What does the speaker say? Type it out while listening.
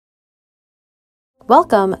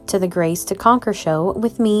Welcome to the Grace to Conquer show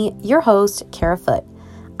with me, your host, Kara Foote.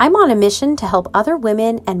 I'm on a mission to help other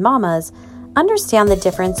women and mamas understand the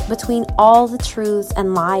difference between all the truths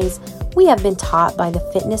and lies we have been taught by the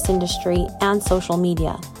fitness industry and social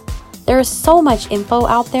media. There is so much info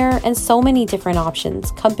out there and so many different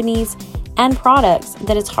options, companies, and products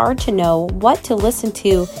that it's hard to know what to listen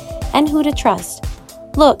to and who to trust.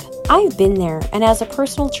 Look, I've been there, and as a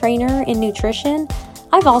personal trainer in nutrition,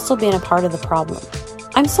 I've also been a part of the problem.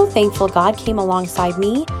 I'm so thankful God came alongside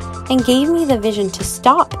me and gave me the vision to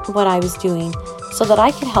stop what I was doing so that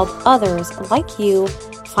I could help others like you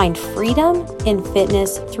find freedom in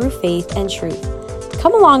fitness through faith and truth.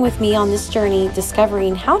 Come along with me on this journey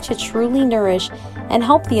discovering how to truly nourish and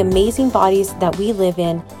help the amazing bodies that we live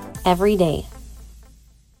in every day.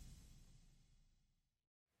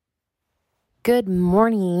 Good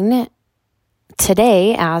morning.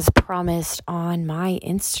 Today, as promised on my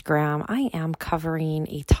Instagram, I am covering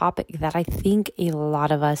a topic that I think a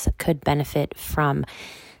lot of us could benefit from.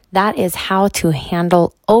 That is how to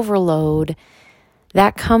handle overload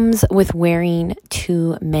that comes with wearing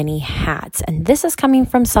too many hats. And this is coming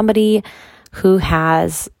from somebody who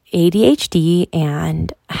has ADHD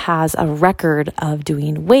and has a record of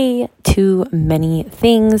doing way too many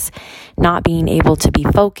things, not being able to be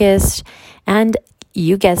focused. And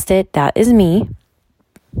you guessed it, that is me.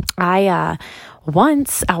 I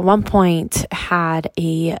once at one point had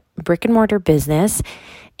a brick and mortar business,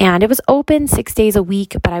 and it was open 6 days a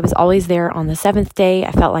week, but I was always there on the seventh day.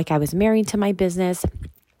 I felt like I was married to my business.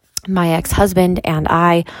 My ex-husband and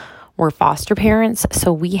I were foster parents,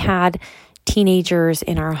 so we had teenagers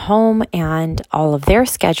in our home and all of their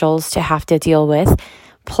schedules to have to deal with.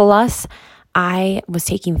 Plus, I was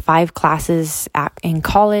taking 5 classes in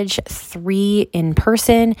college, 3 in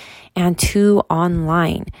person and 2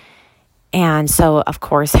 online. And so, of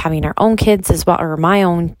course, having our own kids as well, or my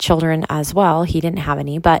own children as well. He didn't have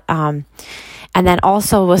any, but, and then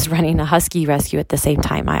also was running a husky rescue at the same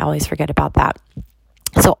time. I always forget about that.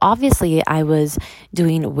 So obviously I was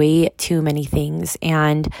doing way too many things.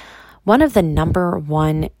 And one of the number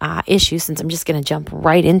one issues, since I'm just going to jump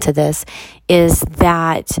right into this, is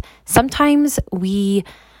that sometimes we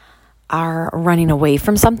are running away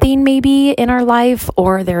from something maybe in our life,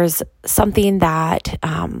 or there's something that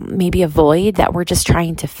maybe a void that we're just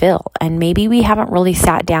trying to fill. And maybe we haven't really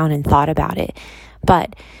sat down and thought about it.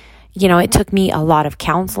 But, it took me a lot of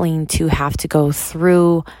counseling to have to go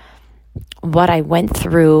through what I went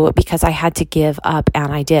through, because I had to give up,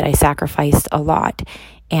 and I did. I sacrificed a lot.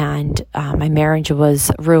 And my marriage was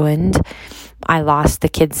ruined. I lost the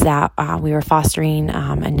kids that we were fostering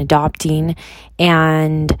and adopting.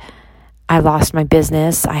 And I lost my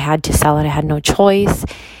business. I had to sell it. I had no choice.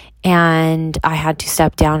 And I had to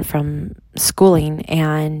step down from schooling.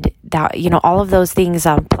 And that, all of those things,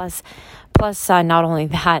 plus, not only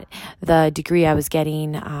that, the degree I was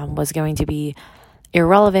getting was going to be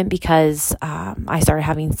irrelevant because I started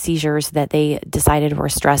having seizures that they decided were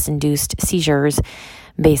stress-induced seizures.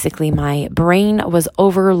 Basically, my brain was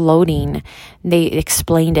overloading. They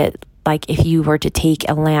explained it like if you were to take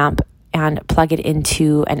a lamp and plug it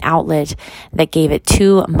into an outlet that gave it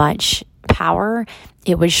too much power,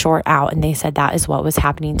 it would short out. And they said that is what was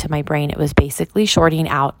happening to my brain. It was basically shorting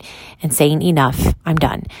out and saying, enough, I'm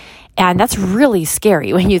done. And that's really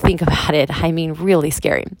scary when you think about it. I mean, really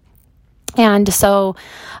scary. And so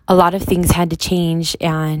a lot of things had to change,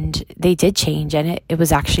 and they did change, and it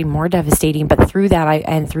was actually more devastating. But through that,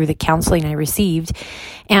 and through the counseling I received,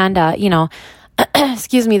 and,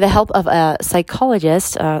 the help of a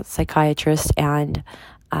psychologist, a psychiatrist, and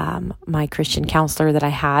my Christian counselor that I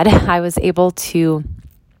had, I was able to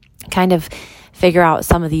kind of figure out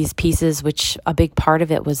some of these pieces, which a big part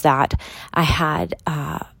of it was that I had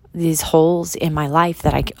these holes in my life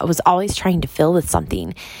that I was always trying to fill with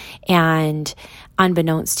something. And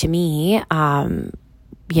unbeknownst to me,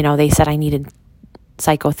 they said I needed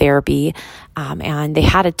psychotherapy, and they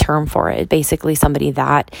had a term for it. Basically, somebody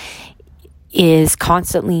that is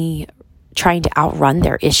constantly trying to outrun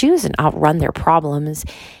their issues and outrun their problems,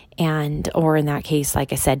 and, or in that case,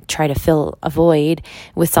 like I said, try to fill a void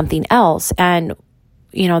with something else. And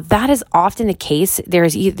that is often the case.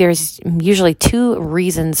 There's usually 2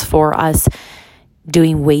 reasons for us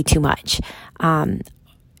doing way too much.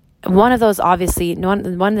 One of those, obviously,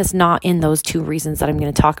 one that's not in those 2 reasons that I'm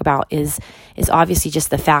going to talk about is obviously just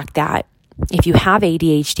the fact that if you have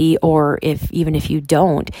ADHD, or even if you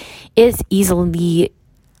don't, it's easy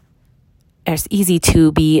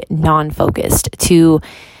to be non-focused, to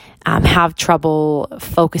have trouble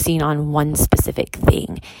focusing on one specific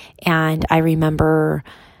thing. And I remember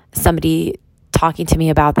somebody talking to me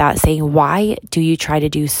about that, saying, why do you try to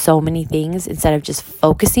do so many things instead of just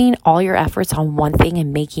focusing all your efforts on one thing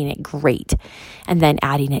and making it great and then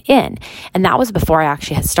adding it in? And that was before I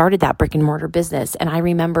actually had started that brick and mortar business. And I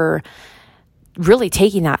remember really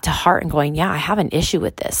taking that to heart and going, yeah, I have an issue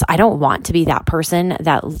with this. I don't want to be that person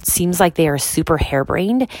that seems like they are super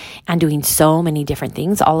harebrained and doing so many different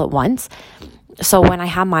things all at once. So when I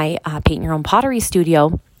had my paint your own pottery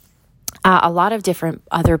studio, a lot of different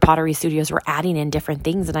other pottery studios were adding in different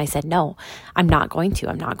things. And I said, no, I'm not going to.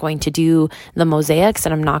 I'm not going to do the mosaics,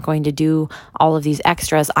 and I'm not going to do all of these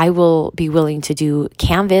extras. I will be willing to do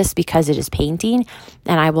canvas because it is painting,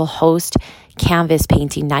 and I will host canvas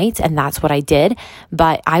painting nights. And that's what I did.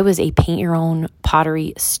 But I was a paint your own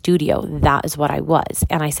pottery studio. That is what I was.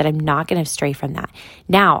 And I said, I'm not going to stray from that.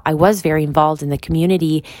 Now, I was very involved in the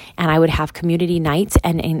community, and I would have community nights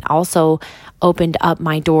and also opened up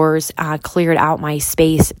my doors, cleared out my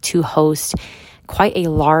space to host quite a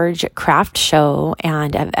large craft show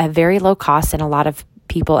and at very low cost. And a lot of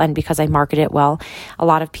people, and because I marketed it well, a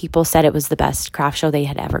lot of people said it was the best craft show they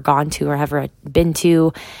had ever gone to or ever been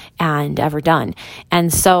to and ever done.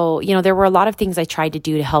 And so, there were a lot of things I tried to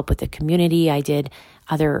do to help with the community. I did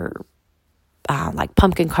other like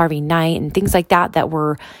pumpkin carving night and things like that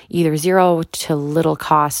were either zero to little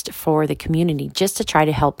cost for the community, just to try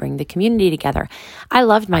to help bring the community together. I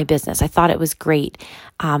loved my business. I thought it was great.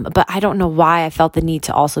 But I don't know why I felt the need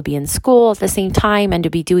to also be in school at the same time and to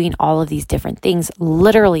be doing all of these different things,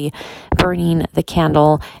 literally burning the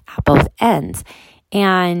candle at both ends.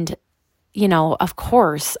 And, of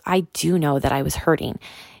course, I do know that I was hurting,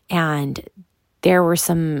 and there were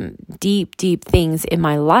some deep, deep things in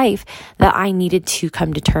my life that I needed to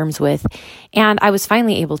come to terms with. And I was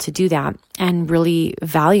finally able to do that and really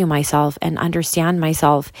value myself and understand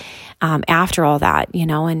myself after all that,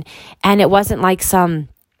 and it wasn't like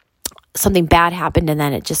something bad happened and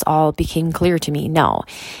then it just all became clear to me. No,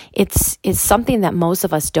 it's something that most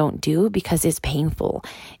of us don't do because it's painful.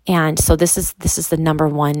 And so this is the number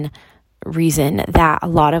one reason that a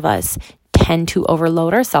lot of us tend to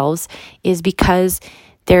overload ourselves, is because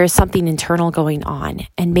there is something internal going on.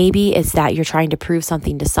 And maybe it's that you're trying to prove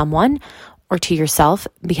something to someone or to yourself,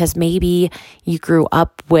 because maybe you grew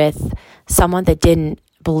up with someone that didn't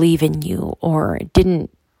believe in you or didn't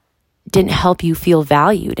help you feel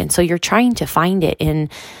valued. And so you're trying to find it in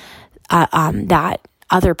that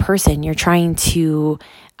other person. You're trying to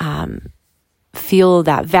feel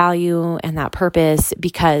that value and that purpose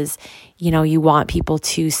because, you want people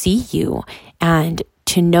to see you and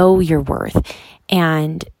to know your worth.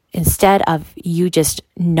 And instead of you just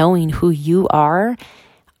knowing who you are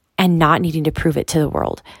and not needing to prove it to the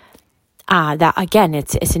world, that again,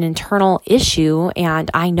 it's an internal issue.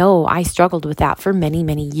 And I know I struggled with that for many,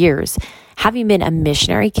 many years. Having been a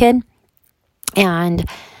missionary kid and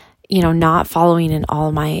not following in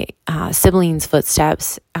all my siblings'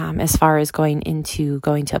 footsteps as far as going to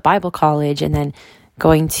a Bible college and then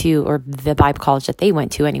going to, or the Bible college that they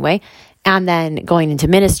went to anyway, and then going into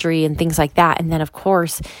ministry and things like that. And then, of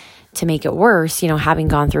course, to make it worse, having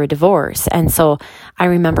gone through a divorce. And so I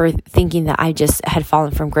remember thinking that I just had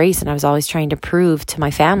fallen from grace, and I was always trying to prove to my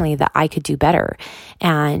family that I could do better.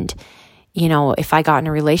 And if I got in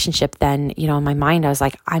a relationship, then, in my mind, I was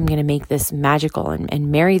like, I'm going to make this magical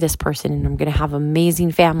and marry this person, and I'm going to have an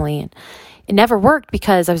amazing family. And it never worked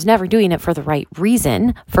because I was never doing it for the right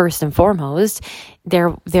reason. First and foremost, there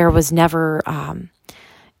was never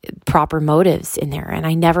proper motives in there. And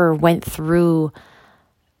I never went through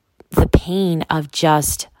the pain of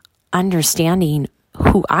just understanding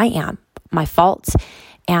who I am, my faults,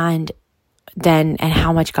 and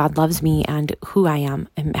how much God loves me and who I am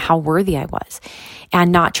and how worthy I was,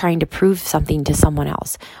 and not trying to prove something to someone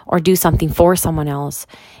else or do something for someone else.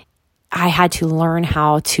 I had to learn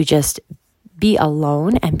how to just be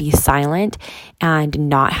alone and be silent and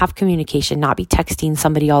not have communication, not be texting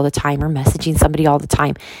somebody all the time or messaging somebody all the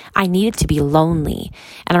time. I needed to be lonely.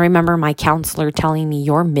 And I remember my counselor telling me,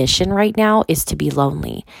 your mission right now is to be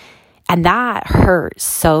lonely. And that hurt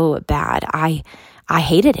so bad. I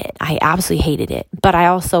hated it. I absolutely hated it. But I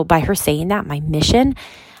also, by her saying that, my mission,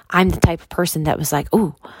 I'm the type of person that was like,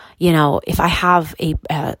 oh, if I have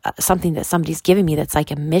something that somebody's giving me that's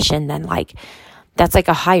like a mission, then that's like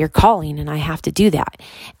a higher calling, and I have to do that.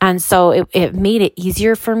 And so it made it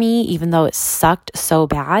easier for me, even though it sucked so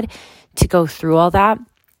bad, to go through all that,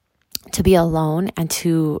 to be alone, and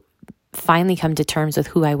to finally come to terms with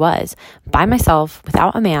who I was by myself,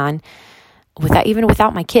 without a man,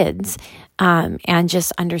 without my kids, and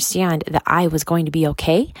just understand that I was going to be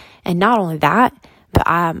okay. And not only that, but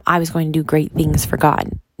I was going to do great things for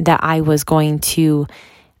God, that I was going to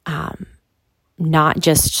not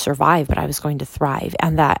just survive, but I was going to thrive,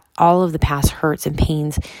 and that all of the past hurts and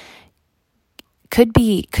pains could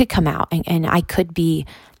come out, and I could be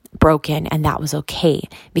broken, and that was okay,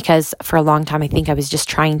 because for a long time I think I was just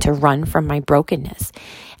trying to run from my brokenness.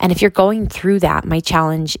 And if you're going through that, my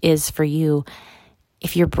challenge is for you,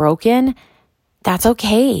 if you're broken, that's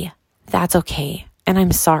okay. That's okay. And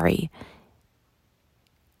I'm sorry.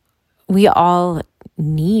 We all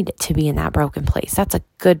need to be in that broken place. That's a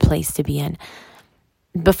good place to be in.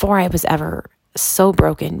 Before I was ever so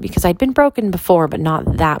broken, because I'd been broken before, but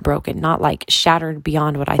not that broken, not like shattered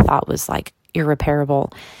beyond what I thought was like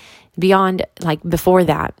irreparable. Beyond, like before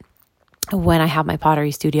that, when I had my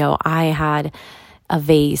pottery studio, I had a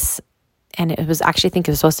vase, and it was actually, I think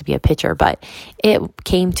it was supposed to be a pitcher, but it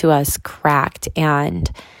came to us cracked, and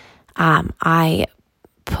I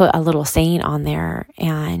put a little saying on there,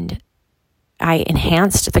 and I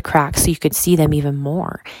enhanced the cracks so you could see them even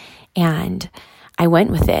more. And I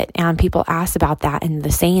went with it, and people asked about that. And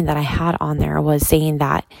the saying that I had on there was saying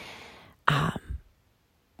that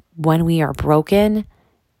when we are broken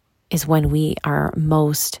is when we are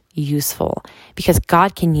most useful, because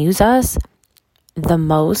God can use us the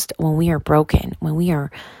most when we are broken, when we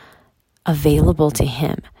are available to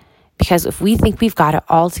Him. Because if we think we've got it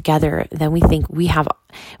all together, then we think we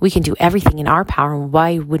can do everything in our power.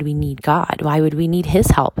 Why would we need God? Why would we need His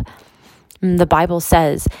help? The Bible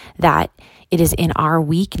says that it is in our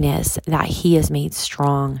weakness that He is made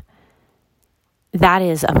strong. That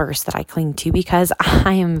is a verse that I cling to, because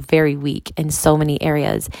I am very weak in so many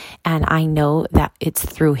areas. And I know that it's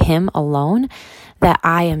through Him alone that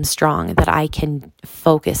I am strong, that I can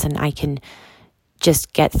focus and I can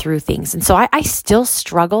just get through things. And so I still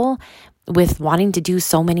struggle with wanting to do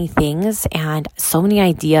so many things and so many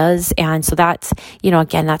ideas. And so that's,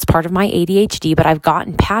 again, that's part of my ADHD, but I've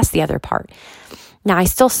gotten past the other part. Now, I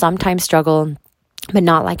still sometimes struggle, but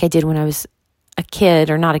not like I did when I was a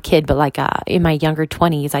kid, or not a kid, but like in my younger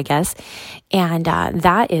 20s, I guess. And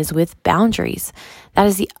that is with boundaries. That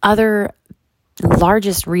is the other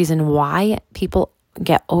largest reason why people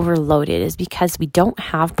get overloaded, is because we don't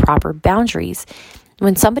have proper boundaries.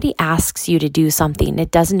 When somebody asks you to do something,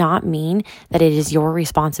 it does not mean that it is your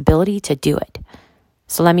responsibility to do it.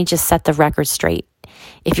 So let me just set the record straight.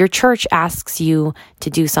 If your church asks you to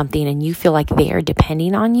do something and you feel like they are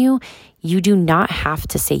depending on you, you do not have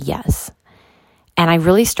to say yes. And I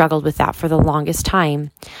really struggled with that for the longest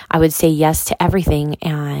time. I would say yes to everything.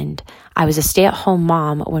 And I was a stay-at-home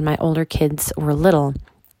mom when my older kids were little.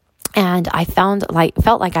 And I felt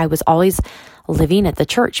like I was always living at the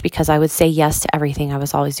church, because I would say yes to everything. I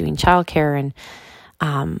was always doing childcare and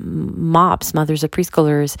MOPS, mothers of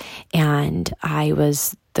preschoolers. And I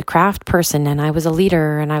was the craft person, and I was a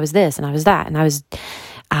leader, and I was this, and I was that. And I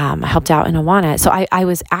helped out in Awana. So I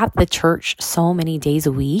was at the church so many days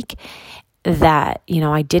a week that,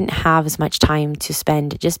 I didn't have as much time to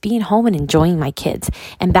spend just being home and enjoying my kids.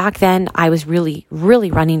 And back then I was really,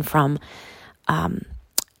 really running from,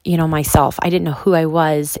 myself. I didn't know who I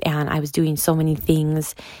was, and I was doing so many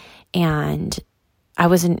things, and I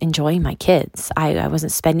wasn't enjoying my kids. I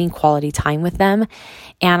wasn't spending quality time with them.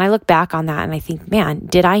 And I look back on that and I think, man,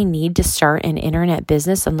 did I need to start an internet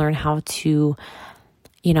business and learn how to,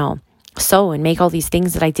 sew and make all these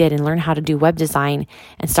things that I did, and learn how to do web design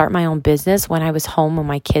and start my own business when I was home when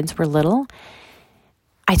my kids were little?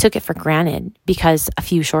 I took it for granted, because a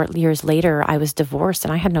few short years later, I was divorced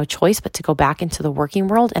and I had no choice but to go back into the working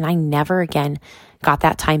world. And I never again got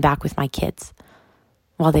that time back with my kids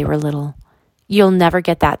while they were little. You'll never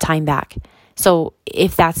get that time back. So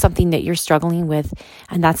if that's something that you're struggling with,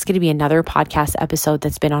 and that's going to be another podcast episode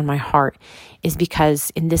that's been on my heart, is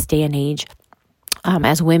because in this day and age,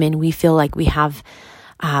 as women, we feel like we have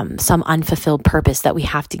some unfulfilled purpose that we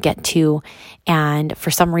have to get to. And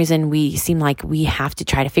for some reason, we seem like we have to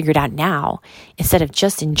try to figure it out now, instead of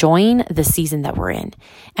just enjoying the season that we're in.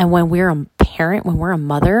 And when we're a parent, when we're a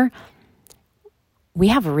mother, we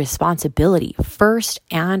have a responsibility. First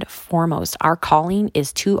and foremost, our calling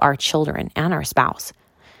is to our children and our spouse.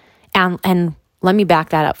 And let me back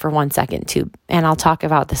that up for 1 second too. And I'll talk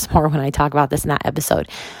about this more when I talk about this in that episode.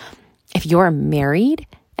 If you're married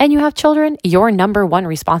and you have children, your number one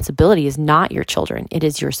responsibility is not your children. It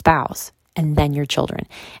is your spouse and then your children.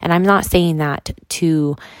 And I'm not saying that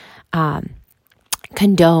to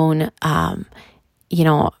condone,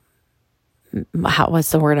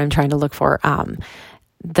 what's the word I'm trying to look for?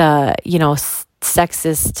 The,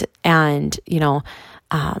 sexist and,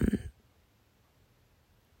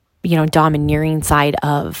 domineering side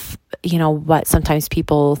of, what sometimes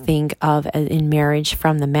people think of in marriage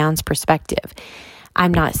from the man's perspective.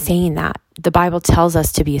 I'm not saying that. the Bible tells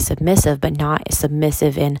us to be submissive, but not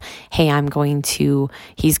submissive in, hey,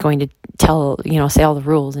 he's going to say all the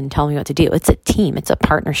rules and tell me what to do. It's a team. It's a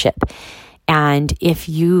partnership. And if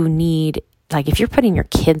you're putting your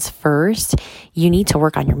kids first, you need to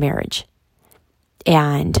work on your marriage.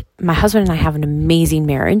 And my husband and I have an amazing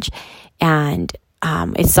marriage, and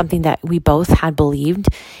it's something that we both had believed,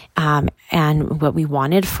 and what we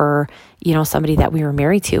wanted for, somebody that we were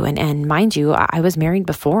married to. And mind you, I was married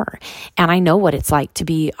before, and I know what it's like to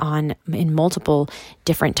be in multiple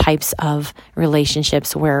different types of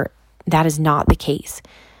relationships where that is not the case.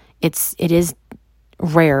 It is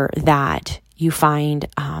rare that you find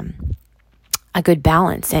a good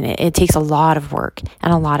balance, and it takes a lot of work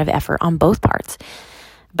and a lot of effort on both parts.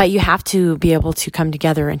 But you have to be able to come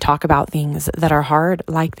together and talk about things that are hard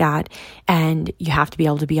like that. And you have to be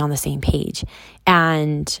able to be on the same page.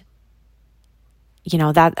 And,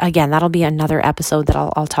 that'll be another episode that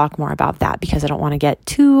I'll talk more about that, because I don't want to get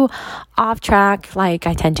too off track like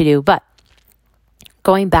I tend to do. But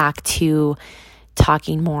going back to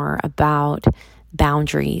talking more about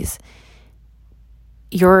boundaries,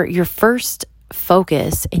 your first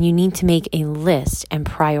focus, and you need to make a list and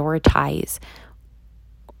prioritize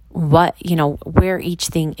where each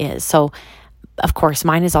thing is. So, of course,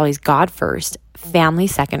 mine is always God first, family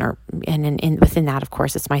second, and within that, of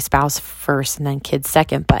course, it's my spouse first, and then kids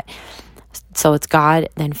second. But so it's God,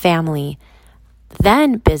 then family,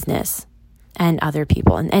 then business, and other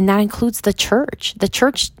people, and that includes the church. The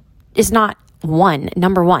church is not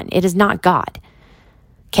number one. It is not God.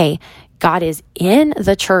 Okay. God is in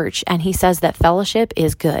the church, and he says that fellowship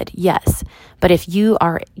is good. Yes. But if you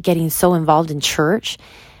are getting so involved in church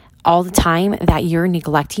all the time that you're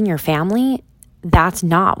neglecting your family, that's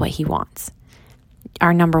not what he wants.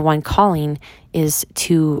 Our number one calling is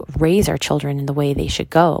to raise our children in the way they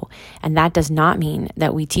should go. And that does not mean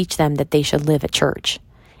that we teach them that they should live at church.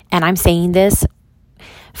 And I'm saying this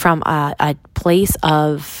from a place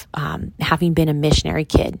of having been a missionary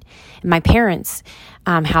kid. And my parents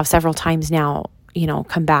have several times now,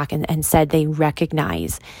 come back and said they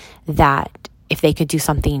recognize that if they could do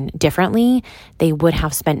something differently, they would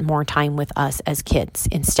have spent more time with us as kids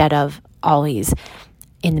instead of always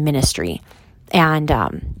in the ministry. And,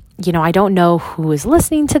 I don't know who is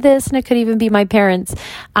listening to this, and it could even be my parents.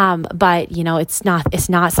 But it's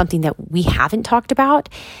not something that we haven't talked about.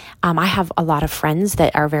 I have a lot of friends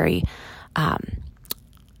that are very,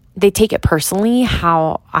 they take it personally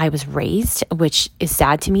how I was raised, which is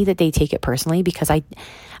sad to me that they take it personally, because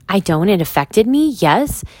I don't. It affected me.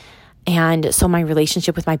 Yes. And so my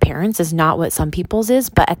relationship with my parents is not what some people's is,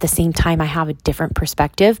 but at the same time, I have a different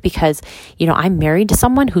perspective because, I'm married to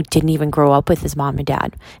someone who didn't even grow up with his mom and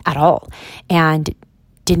dad at all, and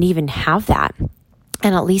didn't even have that.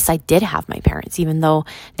 And at least I did have my parents, even though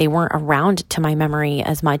they weren't around to my memory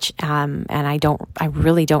as much. And I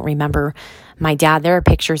really don't remember my dad. There are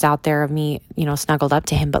pictures out there of me, snuggled up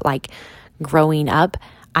to him, but like growing up,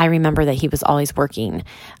 I remember that he was always working.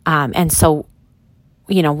 And so,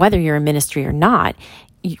 whether you're in ministry or not,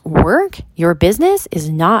 work, your business is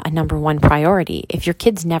not a number one priority. If your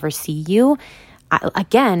kids never see you,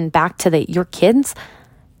 again, back to your kids,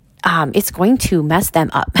 it's going to mess them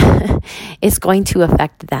up. It's going to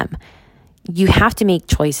affect them. You have to make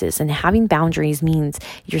choices, and having boundaries means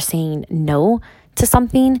you're saying no to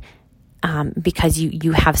something because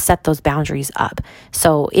you have set those boundaries up.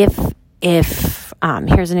 So if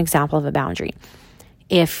here's an example of a boundary.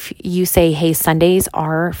 If you say, hey, Sundays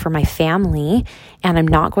are for my family, and I'm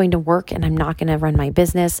not going to work, and I'm not going to run my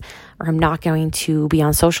business, or I'm not going to be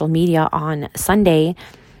on social media on Sunday,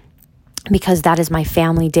 because that is my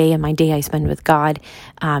family day and my day I spend with God,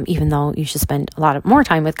 even though you should spend a lot more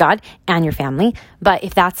time with God and your family. But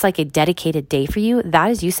if that's like a dedicated day for you,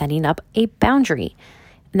 that is you setting up a boundary.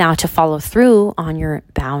 Now, to follow through on your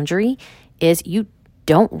boundary is you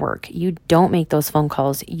don't work. You don't make those phone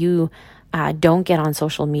calls. You don't get on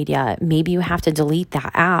social media. Maybe you have to delete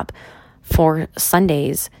that app for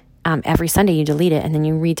Sundays. Every Sunday you delete it, and then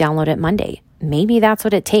you re-download it Monday. Maybe that's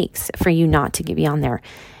what it takes for you not to be on there.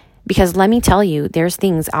 Because let me tell you, there's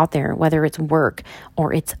things out there, whether it's work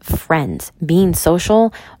or it's friends, being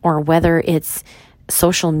social, or whether it's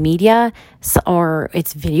social media or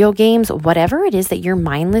it's video games, whatever it is that you're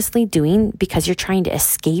mindlessly doing because you're trying to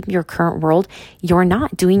escape your current world, you're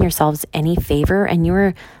not doing yourselves any favor, and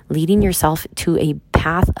you're leading yourself to a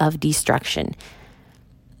path of destruction.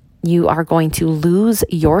 You are going to lose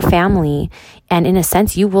your family, and in a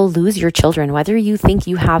sense, you will lose your children. Whether you think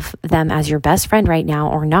you have them as your best friend right now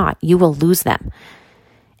or not, you will lose them.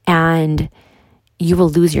 And you will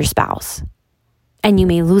lose your spouse. And you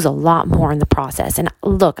may lose a lot more in the process. And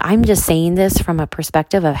look, I'm just saying this from a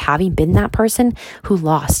perspective of having been that person who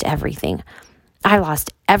lost everything. I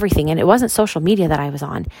lost everything. And it wasn't social media that I was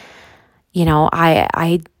on. You know,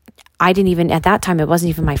 I didn't even, at that time, it wasn't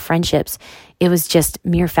even my friendships. It was just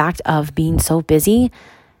mere fact of being so busy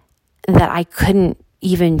that I couldn't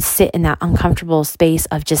even sit in that uncomfortable space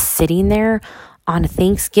of just sitting there on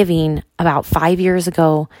Thanksgiving about 5 years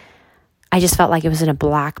ago. I just felt like it was in a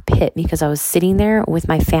black pit because I was sitting there with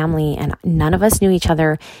my family and none of us knew each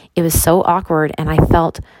other. It was so awkward and I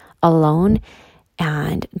felt alone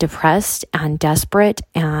and depressed and desperate,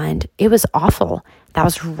 and it was awful. That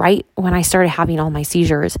was right when I started having all my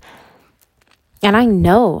seizures. And I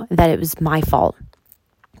know that it was my fault.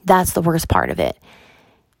 That's the worst part of it.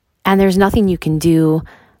 And there's nothing you can do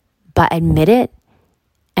but admit it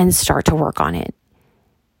and start to work on it.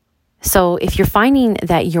 So if you're finding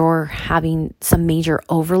that you're having some major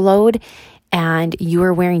overload and you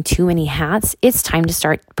are wearing too many hats, it's time to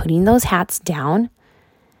start putting those hats down.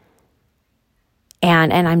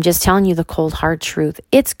 And I'm just telling you the cold, hard truth.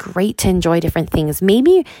 It's great to enjoy different things.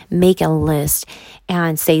 Maybe make a list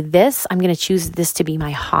and say I'm going to choose this to be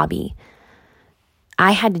my hobby.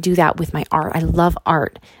 I had to do that with my art. I love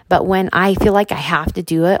art. But when I feel like I have to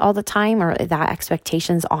do it all the time or that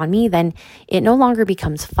expectation's on me, then it no longer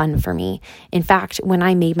becomes fun for me. In fact, when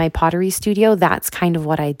I made my pottery studio, that's kind of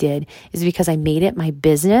what I did, is because I made it my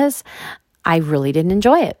business. I really didn't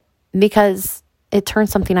enjoy it because it turned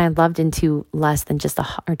something I loved into less than just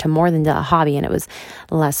to more than a hobby, and it was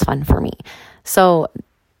less fun for me. So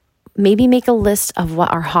maybe make a list of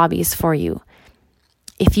what are hobbies for you.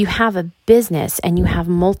 If you have a business and you have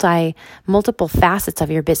multiple facets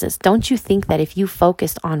of your business, don't you think that if you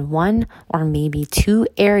focused on one or maybe two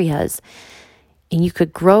areas and you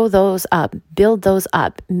could grow those up, build those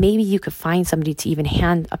up, maybe you could find somebody to even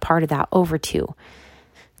hand a part of that over to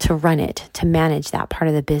run it, to manage that part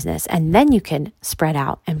of the business. And then you can spread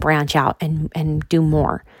out and branch out and do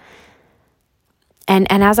more. And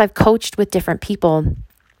as I've coached with different people,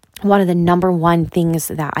 one of the number one things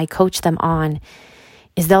that I coach them on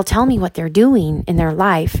is they'll tell me what they're doing in their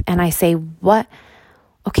life. And I say,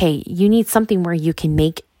 okay, you need something where you can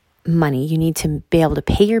make money. You need to be able to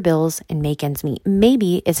pay your bills and make ends meet.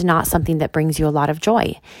 Maybe it's not something that brings you a lot of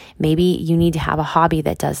joy. Maybe you need to have a hobby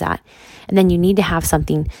that does that. And then you need to have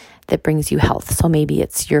something that brings you health. So maybe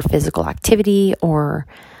it's your physical activity or,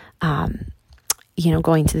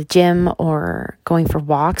 going to the gym or going for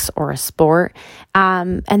walks or a sport.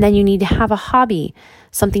 And then you need to have a hobby,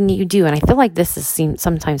 something that you do. And I feel like this is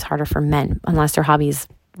sometimes harder for men unless their hobby is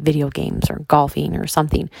video games or golfing or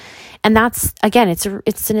something. And that's, again, it's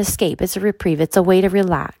an escape. It's a reprieve. It's a way to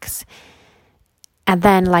relax. And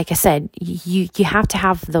then, like I said, you have to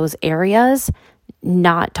have those areas,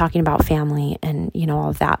 not talking about family and, all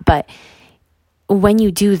of that. But when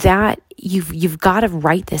you do that, you've got to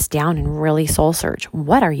write this down and really soul search.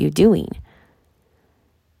 What are you doing?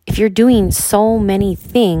 If you're doing so many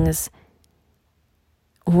things,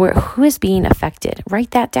 who is being affected?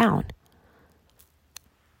 Write that down.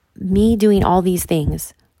 Me doing all these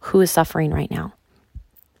things, who is suffering right now?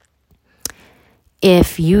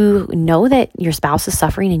 If you know that your spouse is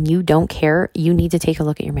suffering and you don't care, you need to take a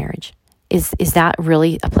look at your marriage. Is that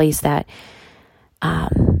really a place that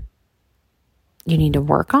you need to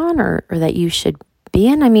work on or that you should be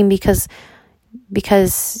in? I mean, because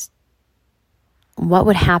what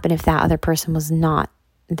would happen if that other person was not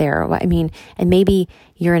there? I mean, and maybe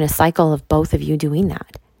you're in a cycle of both of you doing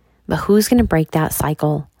that. But who's going to break that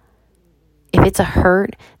cycle? If it's a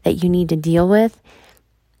hurt that you need to deal with,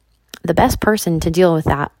 the best person to deal with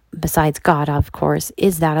that, besides God, of course,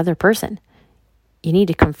 is that other person. You need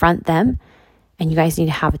to confront them and you guys need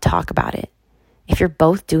to have a talk about it. If you're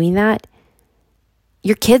both doing that,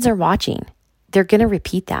 your kids are watching. They're going to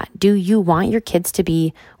repeat that. Do you want your kids to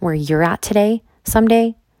be where you're at today,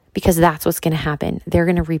 someday? Because that's what's going to happen. They're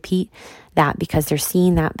going to repeat that because they're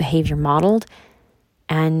seeing that behavior modeled.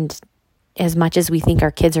 And as much as we think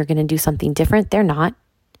our kids are going to do something different, they're not.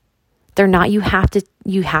 They're not. You have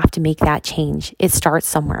to make that change. It starts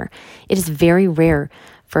somewhere. It is very rare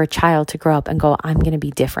for a child to grow up and go, I'm going to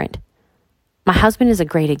be different. My husband is a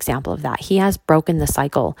great example of that. He has broken the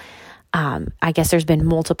cycle. I guess there's been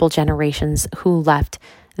multiple generations who left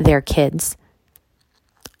their kids,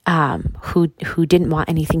 who didn't want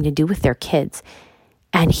anything to do with their kids.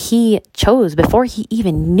 And he chose, before he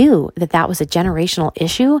even knew that was a generational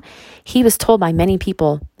issue, he was told by many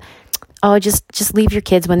people, oh, just leave your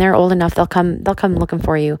kids. When they're old enough, they'll come looking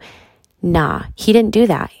for you. Nah, he didn't do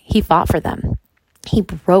that. He fought for them. He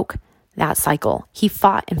broke that cycle. He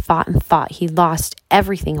fought and fought and fought. He lost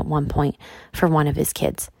everything at one point for one of his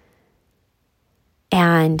kids.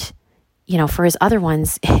 And, for his other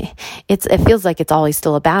ones, it feels like it's always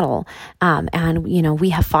still a battle. And, we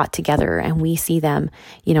have fought together and we see them,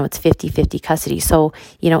 it's 50-50 custody. So,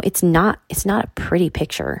 it's not a pretty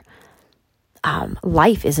picture.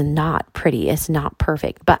 Life is not pretty. It's not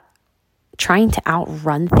perfect, but trying to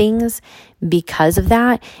outrun things because of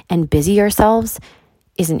that and busy ourselves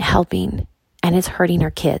isn't helping, and it's hurting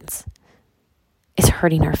our kids. It's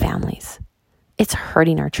hurting our families. It's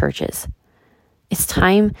hurting our churches. It's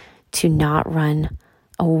time to not run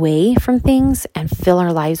away from things and fill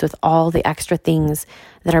our lives with all the extra things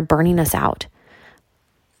that are burning us out.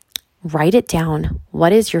 Write it down.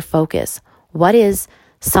 What is your focus? What is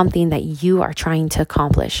something that you are trying to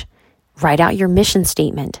accomplish? Write out your mission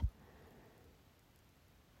statement.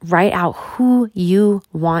 Write out who you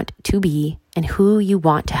want to be and who you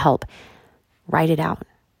want to help. Write it out.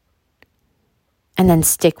 And then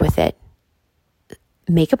stick with it.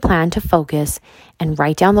 Make a plan to focus and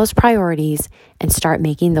write down those priorities and start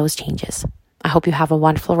making those changes. I hope you have a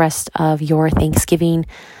wonderful rest of your Thanksgiving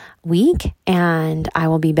week, and I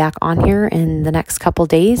will be back on here in the next couple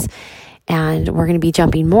days, and we're going to be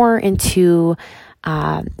jumping more into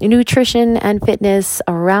nutrition and fitness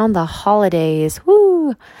around the holidays.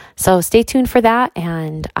 Woo! So stay tuned for that,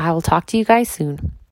 and I will talk to you guys soon.